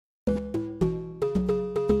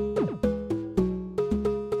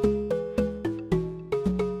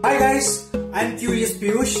guys, I'm Curious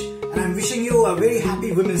Piyush and I'm wishing you a very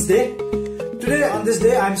happy Women's Day. Today on this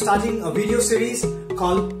day I'm starting a video series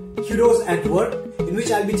called Kudos At Work, in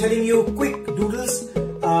which I'll be telling you quick doodles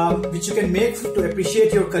which you can make to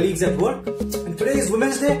appreciate your colleagues at work. And today is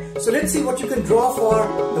Women's Day, so let's see what you can draw for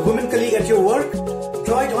the woman colleague at your work.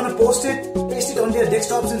 Draw it on a post-it, paste it on their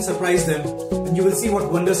desktops and surprise them, and you will see what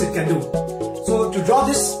wonders it can do. So to draw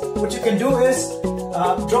this, what you can do is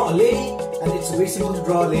draw a lady, and it's very simple to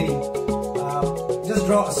draw a lady. Just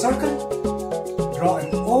draw a circle, draw an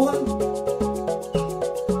oval,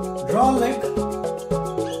 draw a leg,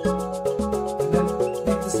 and then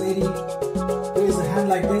make this lady raise a hand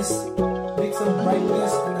like this, make some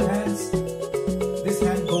brightness in the hands. This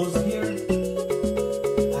hand goes here,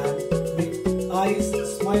 and make eyes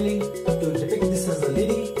smiling to depict this as a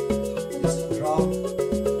lady. Just draw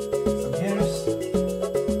some hairs,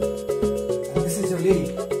 and this is your lady.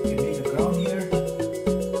 You can make a crown here.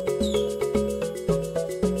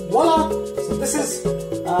 Voila! So this is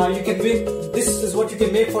this is what you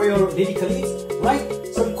can make for your lady colleagues. Write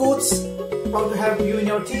some quotes, proud to have you in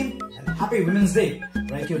your team, and happy Women's Day.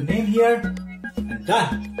 Write your name here, and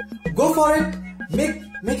done. Go for it.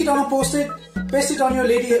 Make it on a post-it, paste it on your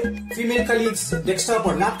female colleague's desktop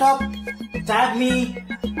or laptop, tag me,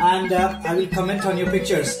 and I will comment on your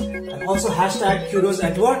pictures. And also hashtag Kudos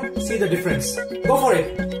At Work, see the difference. Go for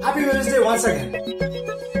it. Happy Women's Day once again.